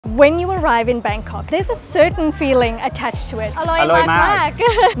When you arrive in Bangkok, there's a certain feeling attached to it. Aloy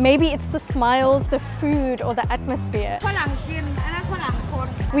Mak. Maybe it's the smiles, the food, or the atmosphere.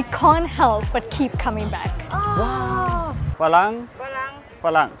 We can't help but keep coming back. Wow. Falang.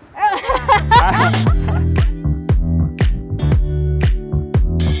 Falang.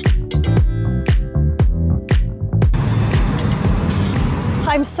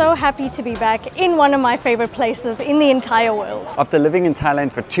 I'm so happy to be back in one of my favorite places in the entire world. After living in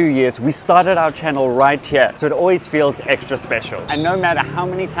Thailand for 2 years, we started our channel right here, so it always feels extra special. And no matter how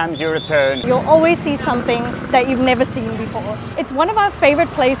many times you return, you'll always see something that you've never seen before. It's one of our favorite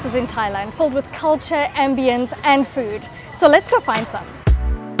places in Thailand, filled with culture, ambience, and food. So let's go find some.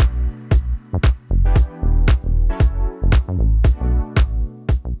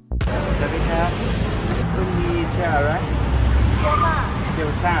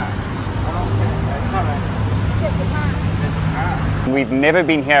 We've never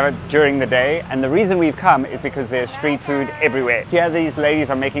been here during the day, and the reason we've come is because there's street food everywhere. Here these ladies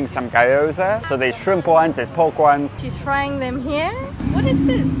are making some gyoza, so there's shrimp ones, there's pork ones. She's frying them here. What is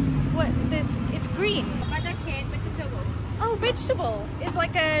this? It's green. Vegetable. Oh, vegetable. It's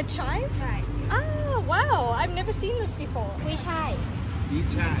like a chive? Right. Ah, wow. I've never seen this before. Gui chai.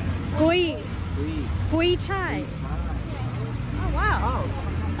 Gui. Gui chai. Oh, wow.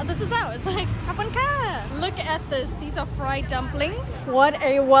 Oh, this is ours. It's like, look at this. These are fried dumplings. What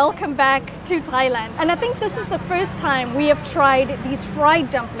a welcome back to Thailand. And I think this is the first time we have tried these fried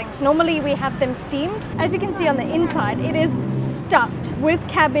dumplings. Normally we have them steamed. As you can see on the inside, it is stuffed with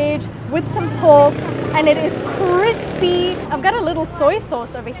cabbage, with some pork, and it is crispy. I've got a little soy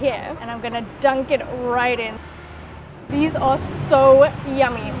sauce over here, and I'm gonna dunk it right in. These are so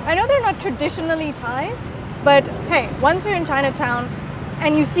yummy. I know they're not traditionally Thai, but hey, once you're in Chinatown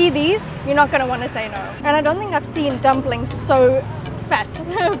and you see these, you're not going to want to say no. And I don't think I've seen dumplings so fat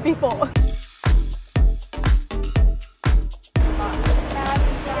before.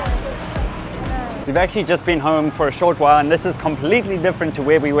 We've actually just been home for a short while, and this is completely different to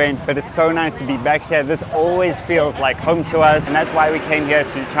where we went, but it's so nice to be back here. This always feels like home to us, and that's why we came here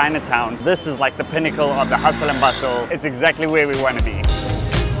to Chinatown. This is like the pinnacle of the hustle and bustle. It's exactly where we want to be.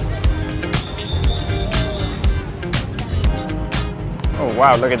 Oh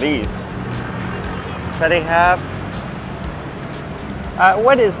wow, look at these. Sadi have.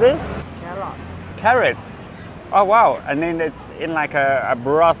 What is this? Carrot. Carrots. Oh wow, and then it's in like a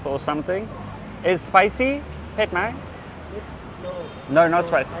broth or something. Is spicy? ผ็ดไหม? No, not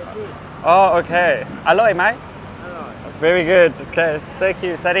spicy. Oh, okay. อร่อยไหม? Very good. Okay, thank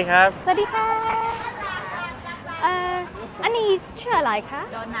you. สวัสดีครับ สวัสดีค่ะอันนี้ชื่ออะไรคะ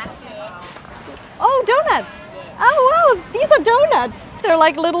Donut cake. Oh, donut. Oh wow, these are donuts. They're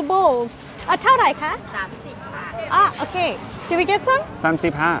like little balls. เท่าไหร่คะ 30 บาท Okay. Should we get some?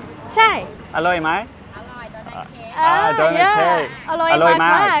 35 ใช่ อร่อยไหม? อร่อย Donut cake. Donut cake. อร่อย อร่อยม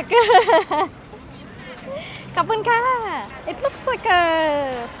าก ขอบคุณค่ะ It looks like a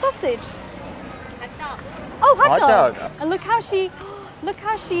sausage. Hot dog. Oh, hot Hot dog. dog. And look how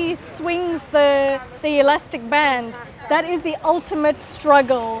she swings the elastic band. That is the ultimate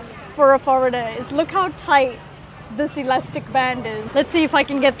struggle for a foreigner. Is look how tight this elastic band is. Let's see if I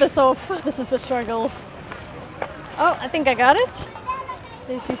can get this off. This is the struggle. Oh, I think I got it.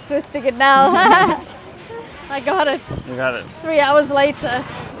 She's twisting it now. I got it. You got it. 3 hours later.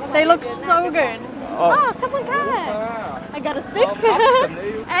 They look so good. Oh, come on, I got a stick.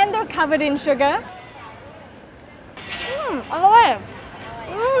 And they're covered in sugar. All the way.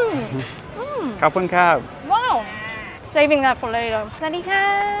 ขอบคุณครับ Wow. Saving that for later. สวัสดีค่ะ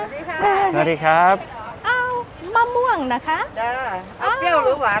สวัสดีครับ มะม่วงนะคะ จ้าเอาเปรี้ยวห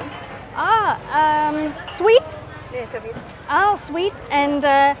รือหวาน sweet. นี่สวิต Oh, sweet. And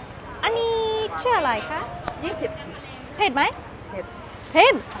อันนี้ชื่ออะไรคะ 20 เผ็ดไหม เผ็ด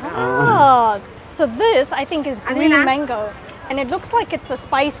Pen. Oh. So this, I think, is green Anina. mango. And it looks like it's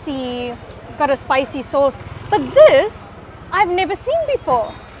got a spicy sauce. But this, I've never seen before.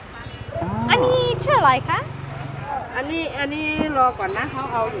 อันนี้ชื่ออะไรคะ อันนี้รอก่อนนะเขา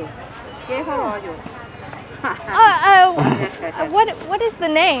เอาอยู่เจ๊เขารออยู่ What is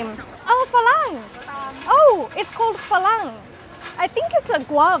the name? Oh, falang. Oh, it's called falang. I think it's a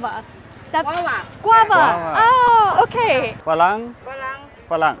guava. That's Guava. Guava. Guava. Oh, okay. ฝรั่ง ฝ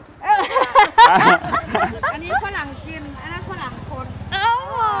รั่ง อันนี้ฝรั่งกินอันนั้นฝรั่งคน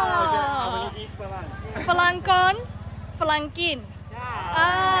Oh. Falang kon, falang kin. จ้า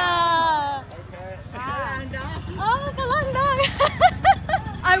Oh, falang dog.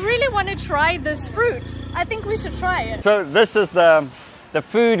 I really want to try this fruit. I think we should try it. So this is the the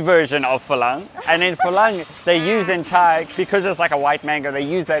food version of phalang. And in phalang, they use in Thai, because it's like a white mango, they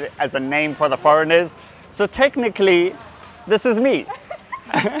use that as a name for the foreigners. So technically, this is me.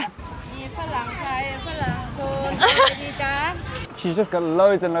 She's just got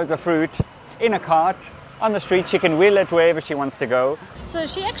loads and loads of fruit in a cart on the street. She can wheel it wherever she wants to go. So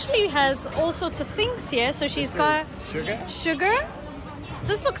she actually has all sorts of things here. So she's got sugar.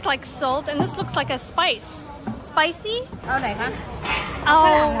 This looks like salt, and this looks like a spice. Spicy? Ao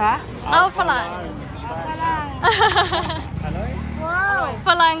phalang. Wow.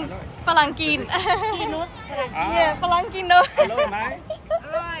 Phalang kin. Yeah, phalang kin no.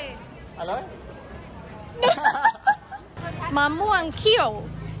 Ma muang kiêu.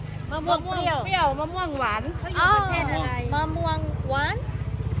 มะม่วงเปรี้ยวมะม่วงหวานเขาอยู่ประเทศอะไร Ma muang wan?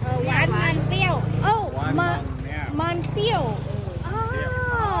 หวานมันเปรี้ยว Oh, man piêu.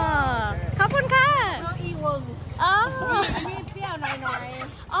 Ah, kapun ka. เขาอีวง Ah, อันนี้เปรี้ยวหน่อย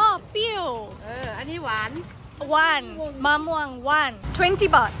oh, piêu. อันนี้หวาน One, ma muang one. 20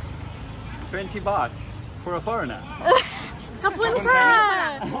 baht. 20 baht for a foreigner. Kapun ka.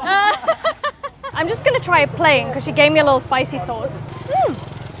 I'm just gonna try it plain because she gave me a little spicy sauce.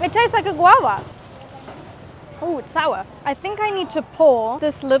 It tastes like a guava. Oh, it's sour. I think I need to pour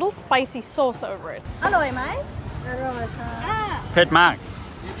this little spicy sauce over it. Hello, am I? เผ็ดมาก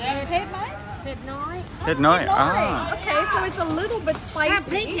Hey, Mai? เผ็ดน้อย เผ็ดน้อย Okay, so it's a little bit ถ้า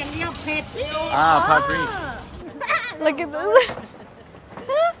พริก spicy. อย่างเดียวเผ็ด พาพริก Look at this.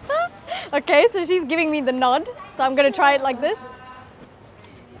 Okay, so she's giving me the nod. So I'm gonna try it like this.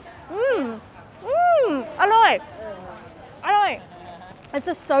 Aloi. Aloi. This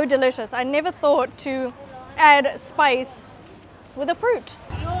is so delicious. I never thought to add spice with a fruit.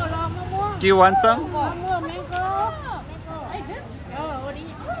 โอ้ลองมะม่วง Do you want some? มะม่วงแมงโก้ I did. วันนี้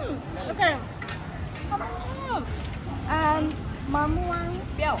Okay. Mamuang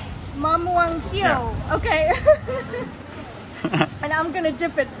piao. Mamuang piao. Okay. And I'm gonna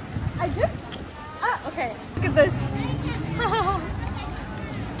dip it. I dip? Okay. Look at this.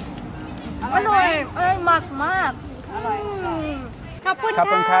 Aloi. Mak mak. ขอบคุณ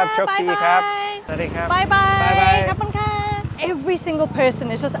ครับ โชคดีครับ สวัสดีครับ Bye bye. Bye bye. ขอบคุณค่ะ Every single person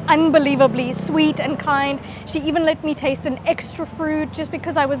is just unbelievably sweet and kind. She even let me taste an extra fruit just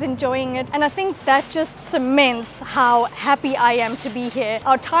because I was enjoying it. And I think that just cements how happy I am to be here.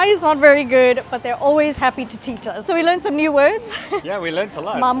 Our Thai is not very good, but they're always happy to teach us. So we learned some new words. Yeah, we learned a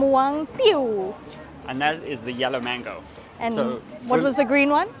lot. Mamuang piu. And that is the yellow mango. And So, what was the green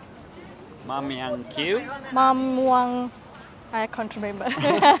one? Mamiang Q. Mamuang. I can't remember.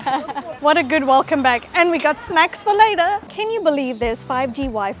 What a good welcome back. And we got snacks for later. Can you believe there's 5G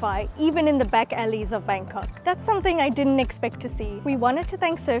Wi-Fi even in the back alleys of Bangkok? That's something I didn't expect to see. We wanted to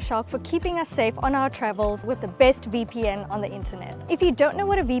thank Surfshark for keeping us safe on our travels with the best VPN on the internet. If you don't know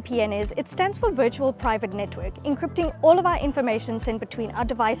what a VPN is, it stands for Virtual Private Network, encrypting all of our information sent between our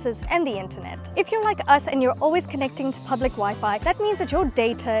devices and the internet. If you're like us and you're always connecting to public Wi-Fi, that means that your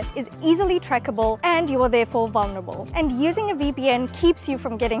data is easily trackable and you are therefore vulnerable. And using a VPN keeps you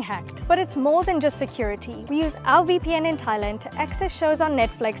from getting hacked. But it's more than just security. We use our VPN in Thailand to access shows on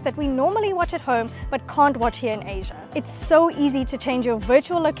Netflix that we normally watch at home but can't watch here in Asia. It's so easy to change your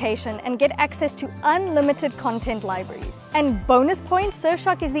virtual location and get access to unlimited content libraries. And bonus points,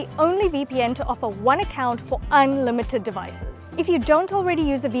 Surfshark is the only VPN to offer one account for unlimited devices. If you don't already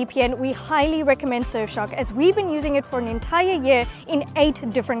use a VPN, we highly recommend Surfshark as we've been using it for an entire year in 8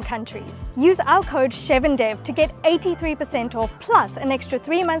 different countries. Use our code Shevelle and Devan to get 83% off plus an extra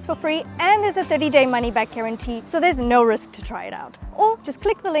 3 months for free, and there's a 30-day money-back guarantee, so there's no risk to try it out. Or just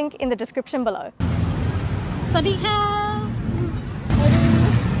click the link in the description below. Swadika.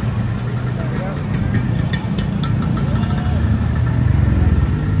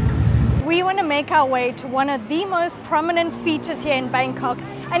 We want to make our way to one of the most prominent features here in Bangkok.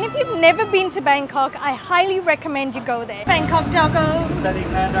 And if you've never been to Bangkok, I highly recommend you go there. Bangkok Doggo.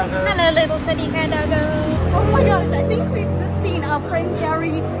 Hello, little Sadika Doggo. Oh my gosh, I think we've just seen our friend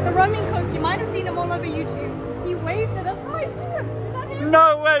Gary, the roaming cook. You might have seen him all over YouTube. He waved at us. Oh, I see him. Is that him?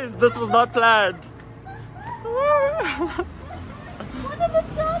 No ways, this was not planned. What are the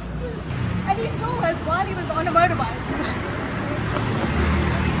chances? And he saw us while he was on a motorbike.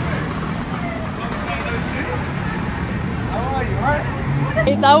 How are you, right?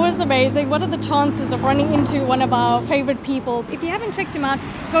 That was amazing. What are the chances of running into one of our favorite people? If you haven't checked him out,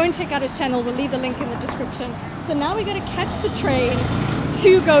 go and check out his channel. We'll leave the link in the description. So now we're going to catch the train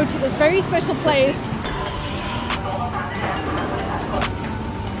to go to this very special place.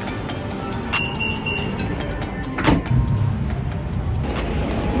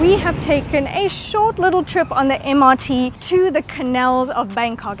 We we have taken a short little trip on the MRT to the canals of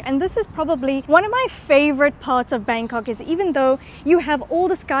Bangkok, and this is probably one of my favorite parts of Bangkok. Is even though you have all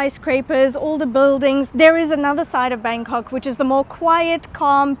the skyscrapers, all the buildings, there is another side of Bangkok which is the more quiet,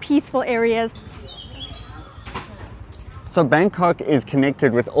 calm, peaceful areas. So Bangkok is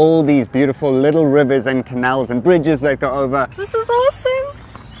connected with all these beautiful little rivers and canals and bridges that go over. This is awesome!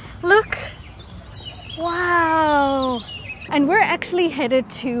 Look! Wow! And we're actually headed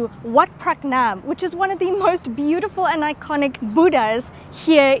to Wat Paknam, which is one of the most beautiful and iconic Buddhas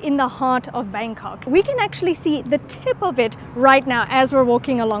here in the heart of Bangkok. We can actually see the tip of it right now as we're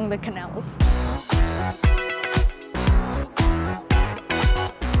walking along the canals.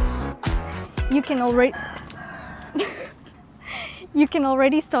 You can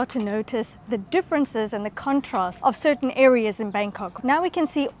already start to notice the differences and the contrast of certain areas in Bangkok. Now we can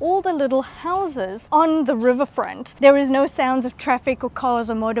see all the little houses on the riverfront. There is no sounds of traffic or cars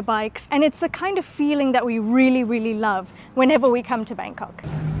or motorbikes, and it's the kind of feeling that we really love whenever we come to Bangkok.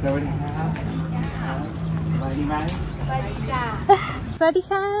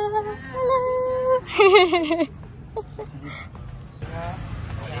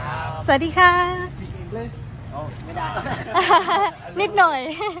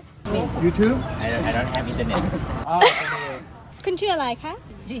 YouTube? I don't have internet. คุณชื่ออะไรคะ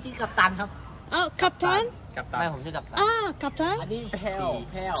ชื่อกัปตันครับ อ๋อกัปตัน ไม่ผมชื่อกัปตัน อ๋อกัปตัน อันนี้แพลว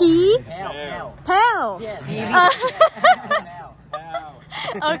ผี แพลว แพ้ว Yes. อ่ะ แพลว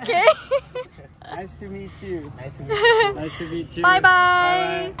Okay. Nice to meet you. Nice to meet you. Nice to meet you. Bye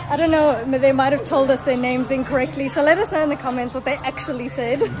bye. I don't know, they might have told us their names incorrectly, so let us know in the comments what they actually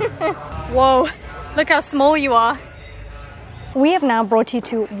said. Whoa, look how small you are. We have now brought you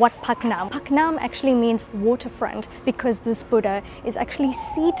to Wat Paknam. Paknam actually means waterfront because this Buddha is actually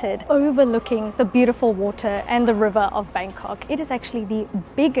seated overlooking the beautiful water and the river of Bangkok. It is actually the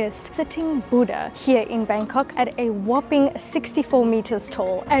biggest sitting Buddha here in Bangkok at a whopping 64 meters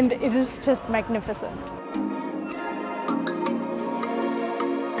tall, and it is just magnificent.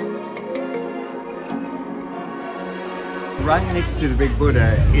 Right next to the big Buddha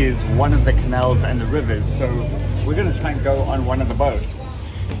is one of the canals and the rivers, so we're going to try and go on one of the boats.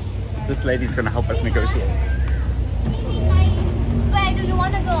 This lady's going to help us negotiate. Where do you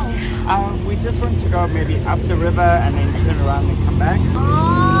want to go? We just want to go maybe up the river and then turn around and come back. Is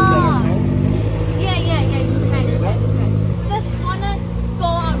that okay? Yeah, you can. Just want to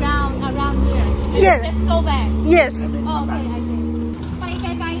go around here. Yeah. Let's go back. Yes. Oh, okay, I see. ไปไ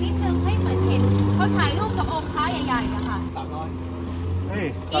กลๆนิดนึงให้เหมือนเห็นเขาถ่ายรูปกับองค์พระใหญ่ๆอะค่ะ Hey,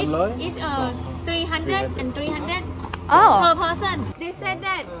 Each 300 and 300 Oh. per person. They said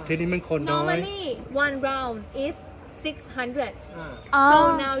that normally one round is 600.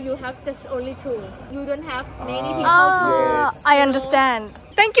 So now you have just only 2. You don't have many people to. Yes. I understand.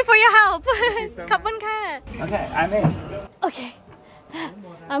 Thank you for your help. so Khop khun kha. Okay, I'm in. Okay.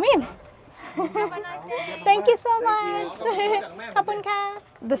 I'm in. Thank you so much. Khop khun kha.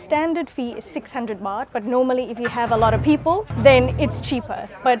 The standard fee is 600 baht, but normally if you have a lot of people, then it's cheaper.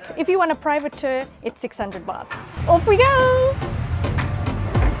 But if you want a private tour, it's 600 baht. Off we go.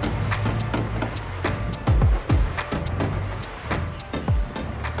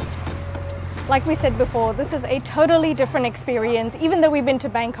 Like we said before, this is a totally different experience. Even though we've been to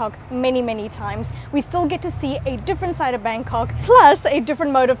Bangkok many times, we still get to see a different side of Bangkok, plus a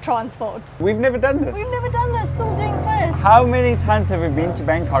different mode of transport. We've never done this. We've never done this, still doing first. How many times have we been to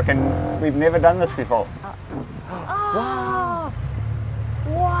Bangkok and we've never done this before? Oh,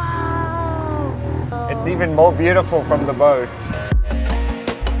 wow. It's even more beautiful from the boat.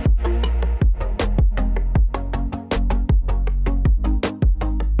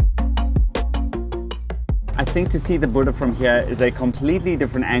 I think to see the Buddha from here is a completely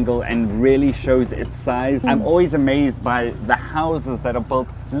different angle and really shows its size. I'm always amazed by the houses that are built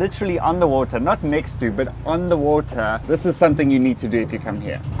literally on the water, not next to, but on the water. This is something you need to do if you come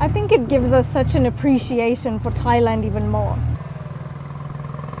here. I think it gives us such an appreciation for Thailand even more.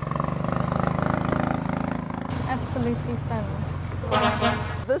 Absolutely stunning.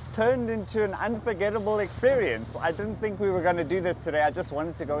 This turned into an unforgettable experience. I didn't think we were going to do this today. I just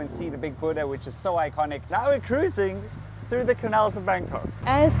wanted to go and see the big Buddha, which is so iconic. Now we're cruising through the canals of Bangkok.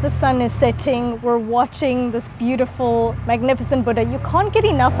 As the sun is setting, we're watching this beautiful, magnificent Buddha. You can't get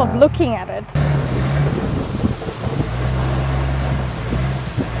enough of looking at it.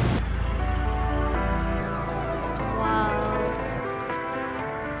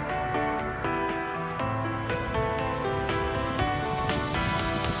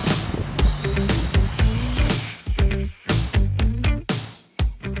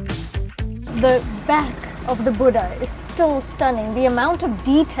 The back of the Buddha is still stunning. The amount of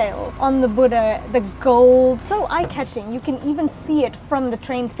detail on the Buddha, the gold, so eye-catching. You can even see it from the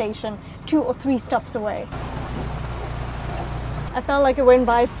train station 2 or 3 stops away. I felt like it went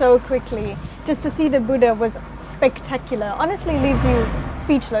by so quickly. Just to see the Buddha was spectacular. Honestly, leaves you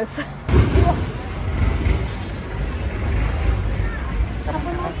speechless.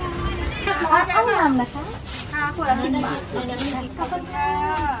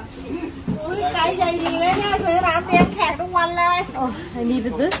 Oh, I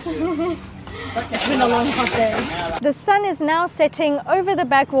needed this. It's been a long hot day. The sun is now setting over the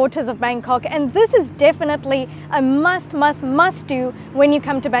backwaters of Bangkok, and this is definitely a must do when you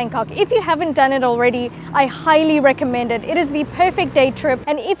come to Bangkok. If you haven't done it already, I highly recommend it. It is the perfect day trip,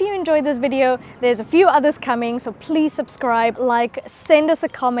 and if you enjoyed this video, there's a few others coming, so please subscribe, like, send us a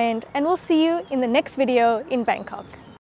comment, and we'll see you in the next video in Bangkok.